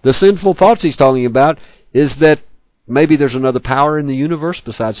that. The sinful thoughts he's talking about is that maybe there's another power in the universe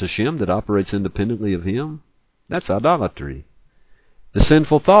besides Hashem that operates independently of Him. That's idolatry. The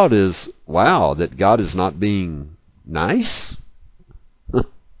sinful thought is, wow, that God is not being nice?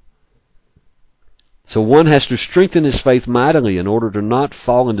 So one has to strengthen his faith mightily in order to not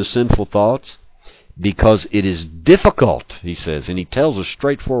fall into sinful thoughts, because it is difficult, he says, and he tells us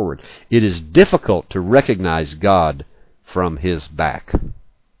straightforward, it is difficult to recognize God from His back.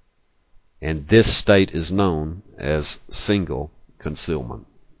 And this state is known as single concealment.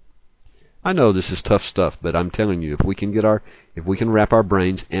 I know this is tough stuff, but I'm telling you, if we can wrap our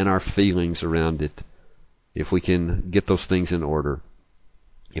brains and our feelings around it, if we can get those things in order,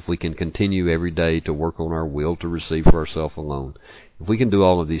 if we can continue every day to work on our will to receive for ourselves alone, if we can do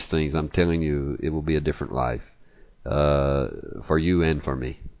all of these things, I'm telling you, it will be a different life for you and for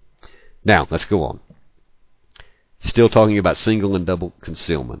me. Now, let's go on. Still talking about single and double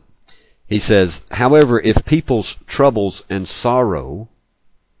concealment. He says, however, if people's troubles and sorrow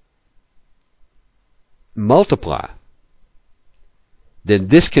multiply, then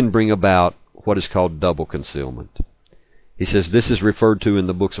this can bring about what is called double concealment. He says this is referred to in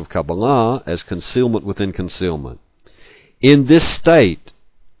the books of Kabbalah as concealment within concealment. In this state,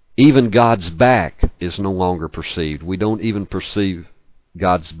 even God's back is no longer perceived. We don't even perceive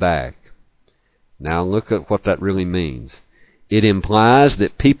God's back. Now look at what that really means. It implies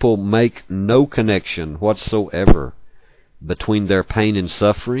that people make no connection whatsoever between their pain and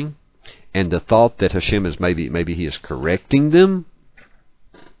suffering and the thought that Hashem is maybe He is correcting them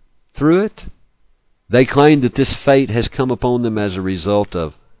through it. They claim that this fate has come upon them as a result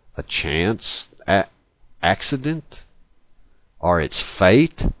of a chance accident, or it's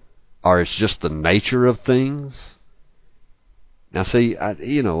fate, or it's just the nature of things. Now see,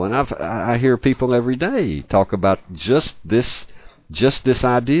 I hear people every day talk about just this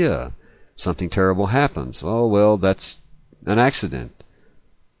idea. Something terrible happens. Oh, well, that's an accident.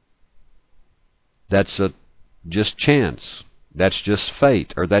 That's just chance. That's just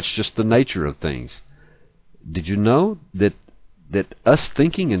fate, or that's just the nature of things. Did you know that us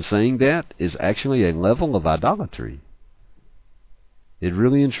thinking and saying that is actually a level of idolatry? It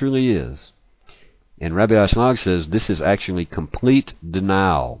really and truly is. And Rabbi Ashlag says this is actually complete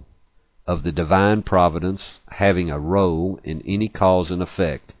denial of the divine providence having a role in any cause and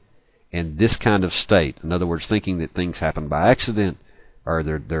effect. And this kind of state, in other words, thinking that things happen by accident, or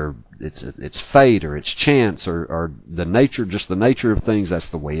it's fate, or it's chance, or the nature of things, that's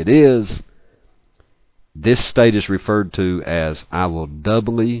the way it is. This state is referred to as, I will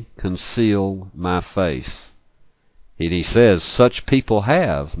doubly conceal my face. And he says, such people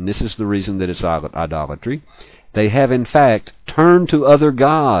have, and this is the reason that it's idolatry, they have in fact turned to other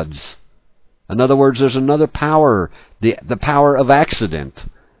gods. In other words, there's another power, the power of accident,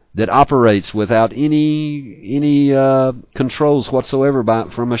 that operates without any controls whatsoever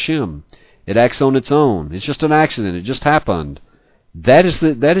from Hashem. It acts on its own. It's just an accident. It just happened. That is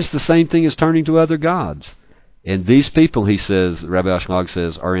the same thing as turning to other gods. And these people, he says, Rabbi Ashlag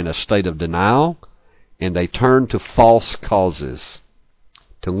says, are in a state of denial, and they turn to false causes,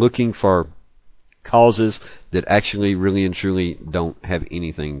 to looking for causes that actually really and truly don't have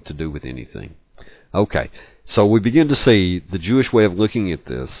anything to do with anything. Okay, so we begin to see the Jewish way of looking at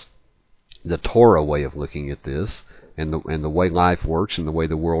this, the Torah way of looking at this, and the way life works and the way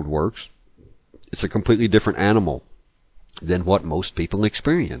the world works. It's a completely different animal than what most people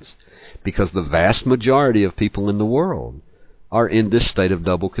experience, because the vast majority of people in the world are in this state of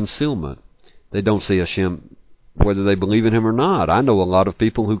double concealment. They don't see Hashem whether they believe in Him or not. I know a lot of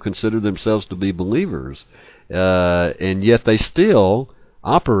people who consider themselves to be believers, and yet they still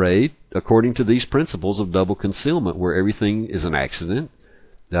operate according to these principles of double concealment, where everything is an accident,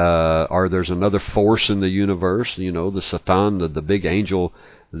 or there's another force in the universe, the Satan, the big angel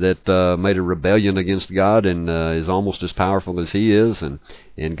that made a rebellion against God and is almost as powerful as He is,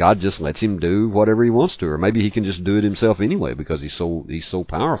 and God just lets him do whatever He wants to, or maybe He can just do it Himself anyway because He's so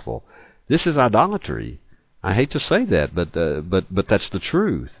powerful. This is idolatry. I hate to say that, but that's the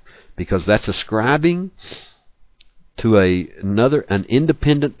truth, because that's ascribing to an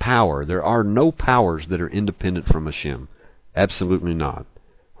independent power. There are no powers that are independent from Hashem. Absolutely not.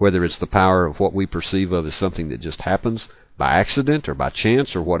 Whether it's the power of what we perceive of as something that just happens by accident or by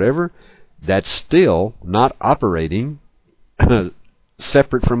chance or whatever, that's still not operating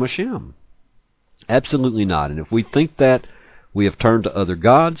separate from Hashem. Absolutely not. And if we think that, we have turned to other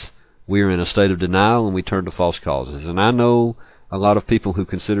gods, we are in a state of denial, and we turn to false causes. And I know a lot of people who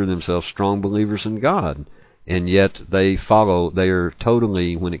consider themselves strong believers in God, and yet they are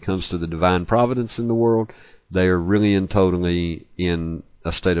totally, when it comes to the divine providence in the world, they are really and totally in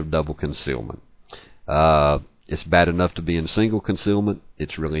a state of double concealment. It's bad enough to be in single concealment.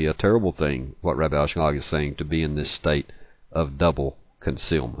 It's really a terrible thing, what Rabbi Ashlag is saying, to be in this state of double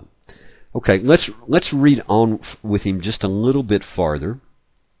concealment. Okay, let's read on with him just a little bit farther.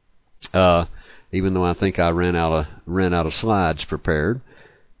 Even though I think I ran out of slides prepared.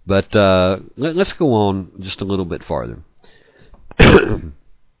 But let's go on just a little bit farther.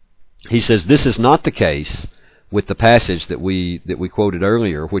 He says this is not the case with the passage that we quoted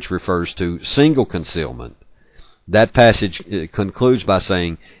earlier, which refers to single concealment. That passage concludes by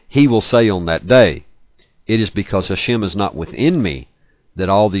saying, He will say on that day, it is because Hashem is not within me that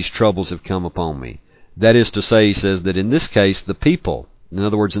all these troubles have come upon me. That is to say, he says, that in this case, the people, in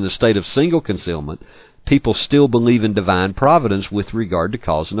other words, in the state of single concealment, people still believe in divine providence with regard to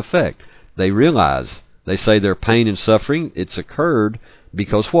cause and effect. They realize, they say their pain and suffering, it's occurred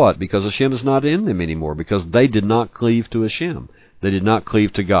because what? Because Hashem is not in them anymore, because they did not cleave to Hashem. They did not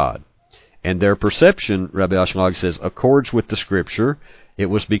cleave to God. And their perception, Rabbi Ashlag says, accords with the Scripture. It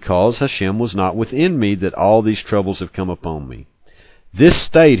was because Hashem was not within me that all these troubles have come upon me. This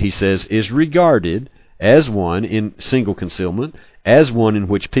state, he says, is regarded as one in single concealment, as one in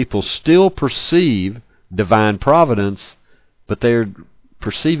which people still perceive divine providence, but they're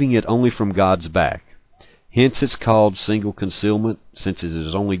perceiving it only from God's back. Hence it's called single concealment, since it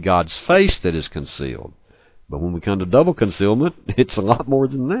is only God's face that is concealed. But when we come to double concealment, it's a lot more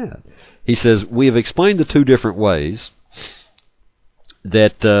than that. He says, we have explained the two different ways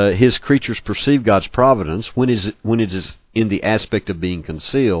that His creatures perceive God's providence when it is in the aspect of being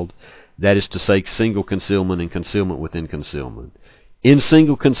concealed, that is to say, single concealment and concealment within concealment. In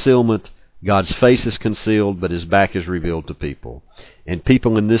single concealment, God's face is concealed, but His back is revealed to people. And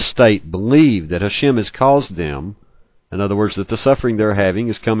people in this state believe that Hashem has caused them, in other words, that the suffering they're having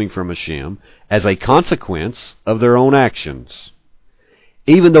is coming from Hashem as a consequence of their own actions.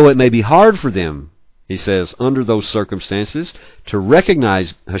 Even though it may be hard for them, he says, under those circumstances, to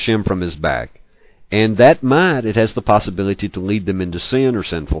recognize Hashem from His back. And that it has the possibility to lead them into sin or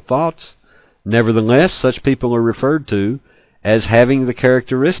sinful thoughts. Nevertheless, such people are referred to as having the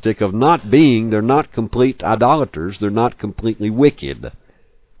characteristic of they're not complete idolaters, they're not completely wicked.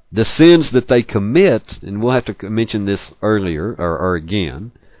 The sins that they commit, and we'll have to mention this earlier or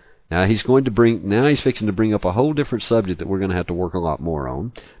again. Now he's fixing to bring up a whole different subject that we're going to have to work a lot more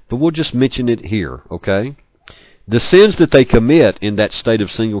on, but we'll just mention it here, okay? The sins that they commit in that state of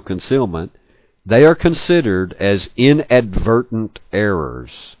single concealment, they are considered as inadvertent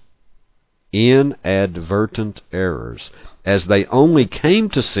errors. Inadvertent errors, as they only came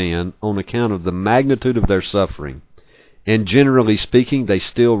to sin on account of the magnitude of their suffering. And generally speaking, they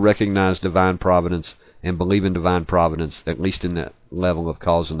still recognize divine providence and believe in divine providence, at least in that level of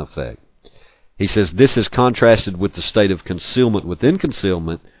cause and effect. He says this is contrasted with the state of concealment within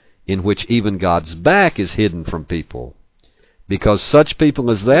concealment, in which even God's back is hidden from people. Because such people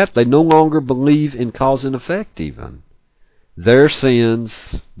as that, they no longer believe in cause and effect even. Their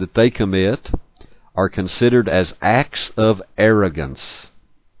sins that they commit are considered as acts of arrogance.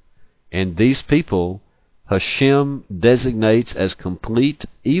 And these people Hashem designates as complete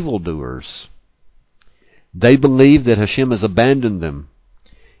evildoers. They believe that Hashem has abandoned them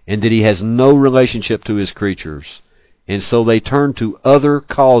and that He has no relationship to His creatures. And so they turn to other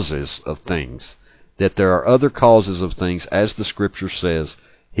causes of things. That there are other causes of things, as the Scripture says,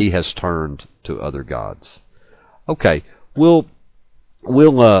 He has turned to other gods. Okay, we're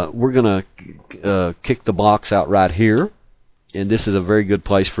going to kick the blocks out right here. And this is a very good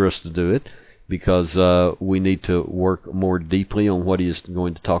place for us to do it, because we need to work more deeply on what he is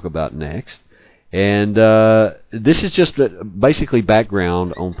going to talk about next. And this is just basically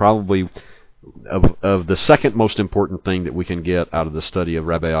background on probably of the second most important thing that we can get out of the study of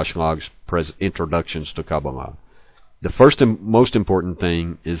Rabbi Ashлаг's introductions to Kabbalah. The first and most important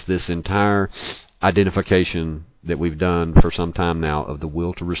thing is this entire identification that we've done for some time now of the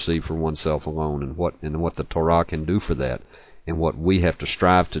will to receive for oneself alone, and what the Torah can do for that. And what we have to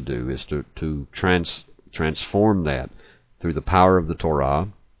strive to do is to transform that through the power of the Torah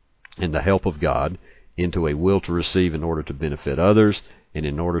and the help of God into a will to receive in order to benefit others and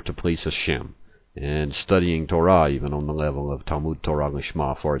in order to please Hashem. And studying Torah even on the level of Talmud Torah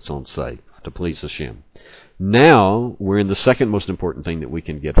Lishma for its own sake, to please Hashem. Now we're in the second most important thing that we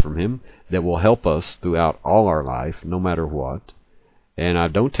can get from Him that will help us throughout all our life, no matter what. And I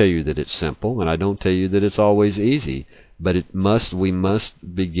don't tell you that it's simple, and I don't tell you that it's always easy. But we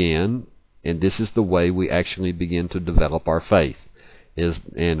must begin, and this is the way we actually begin to develop our faith,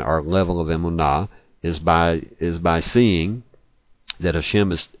 and our level of emunah is by seeing that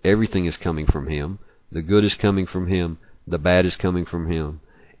Hashem everything is coming from Him, the good is coming from Him, the bad is coming from Him,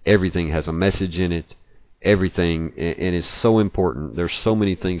 everything has a message in it, everything, and it's so important. There's so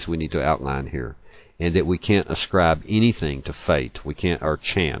many things we need to outline here, and that we can't ascribe anything to fate, we can't, or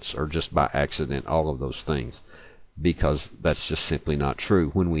chance, or just by accident, all of those things. Because that's just simply not true.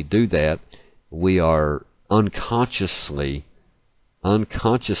 When we do that, we are unconsciously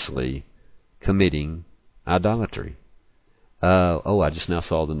committing idolatry. I just now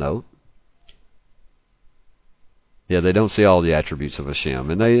saw the note. Yeah, they don't see all the attributes of Hashem,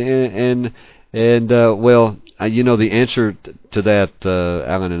 and the answer to that,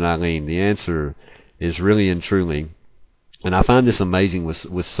 Alan and Eileen, the answer is really and truly, and I find this amazing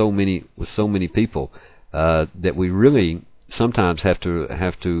with so many people. That we really sometimes have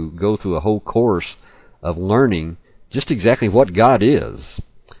to go through a whole course of learning just exactly what God is.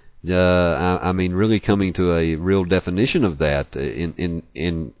 I mean, really coming to a real definition of that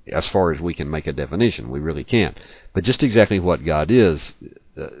in as far as we can make a definition. We really can't. But just exactly what God is,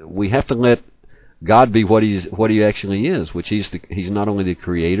 we have to let God be what He actually is, which He's not only the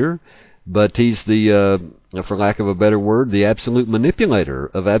Creator, but He's the, for lack of a better word, the absolute manipulator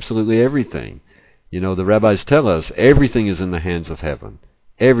of absolutely everything. You know, the rabbis tell us everything is in the hands of heaven.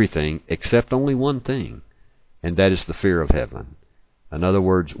 Everything except only one thing, and that is the fear of heaven. In other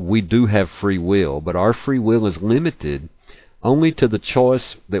words, we do have free will, but our free will is limited only to the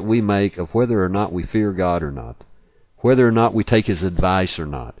choice that we make of whether or not we fear God or not, whether or not we take His advice or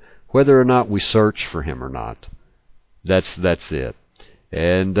not, whether or not we search for Him or not. That's it.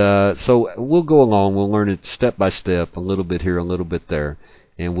 And so we'll go along, we'll learn it step by step, a little bit here, a little bit there,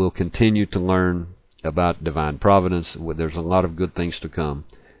 and we'll continue to learn about divine providence. There's a lot of good things to come,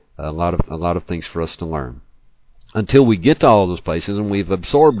 a lot of things for us to learn. Until we get to all those places and we've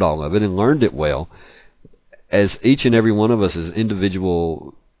absorbed all of it and learned it well, as each and every one of us as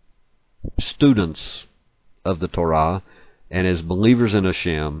individual students of the Torah, and as believers in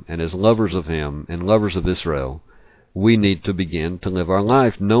Hashem, and as lovers of Him, and lovers of Israel, we need to begin to live our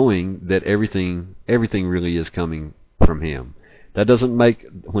life knowing that everything really is coming from Him. That doesn't make,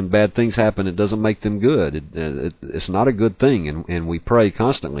 when bad things happen, it doesn't make them good. It's not a good thing, and we pray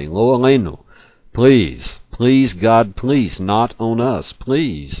constantly, Lo Aleinu, please Please, God, please, not on us,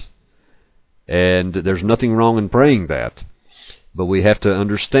 please. And there's nothing wrong in praying that. But we have to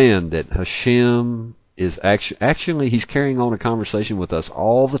understand that Hashem is actually He's carrying on a conversation with us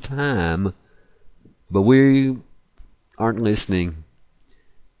all the time, but we aren't listening.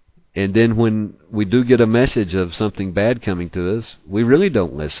 And then when we do get a message of something bad coming to us, we really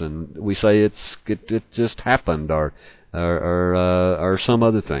don't listen. We say it just happened, or some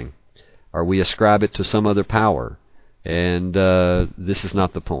other thing, or we ascribe it to some other power. And this is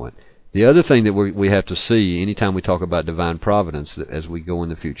not the point. The other thing that we have to see anytime we talk about divine providence as we go in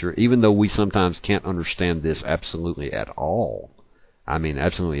the future, even though we sometimes can't understand this absolutely at all, I mean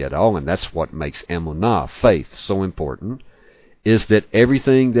absolutely at all, and that's what makes emunah, faith, so important, is that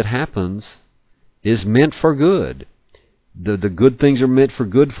everything that happens is meant for good. The good things are meant for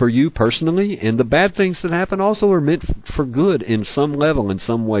good for you personally, and the bad things that happen also are meant for good in some level, in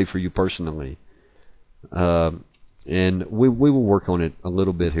some way for you personally. And we will work on it a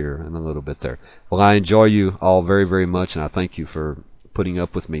little bit here and a little bit there. Well, I enjoy you all very, very much, and I thank you for putting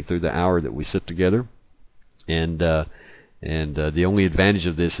up with me through the hour that we sit together. And the only advantage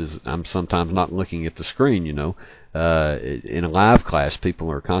of this is I'm sometimes not looking at the screen, you know. In a live class,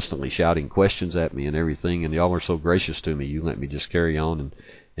 people are constantly shouting questions at me and everything, and y'all are so gracious to me. You let me just carry on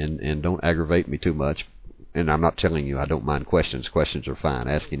and don't aggravate me too much. And I'm not telling you I don't mind questions. Questions are fine.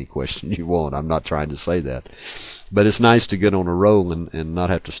 Ask any question you want. I'm not trying to say that. But it's nice to get on a roll and not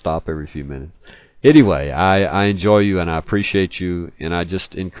have to stop every few minutes. Anyway, I enjoy you and I appreciate you, and I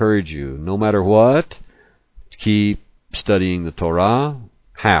just encourage you, no matter what, keep studying the Torah.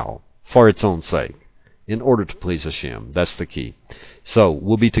 How? For its own sake. In order to please Hashem. That's the key. So,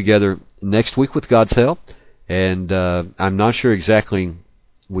 we'll be together next week with God's help. And I'm not sure exactly...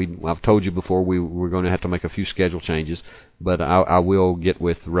 I've told you before we're going to have to make a few schedule changes, but I will get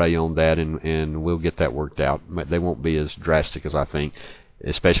with Ray on that, and we'll get that worked out. They won't be as drastic as I think,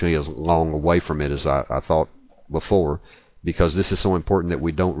 especially as long away from it as I thought before, because this is so important that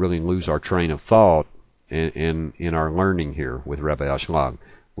we don't really lose our train of thought in our learning here with Rabbi Ashlag.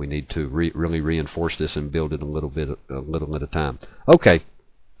 We need to really reinforce this and build it a little at a time. Okay,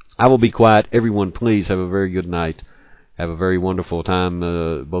 I will be quiet. Everyone, please have a very good night. Have a very wonderful time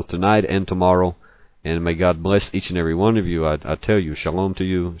both tonight and tomorrow. And may God bless each and every one of you. I tell you, shalom to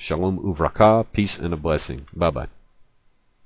you. Shalom uvracha, peace and a blessing. Bye-bye.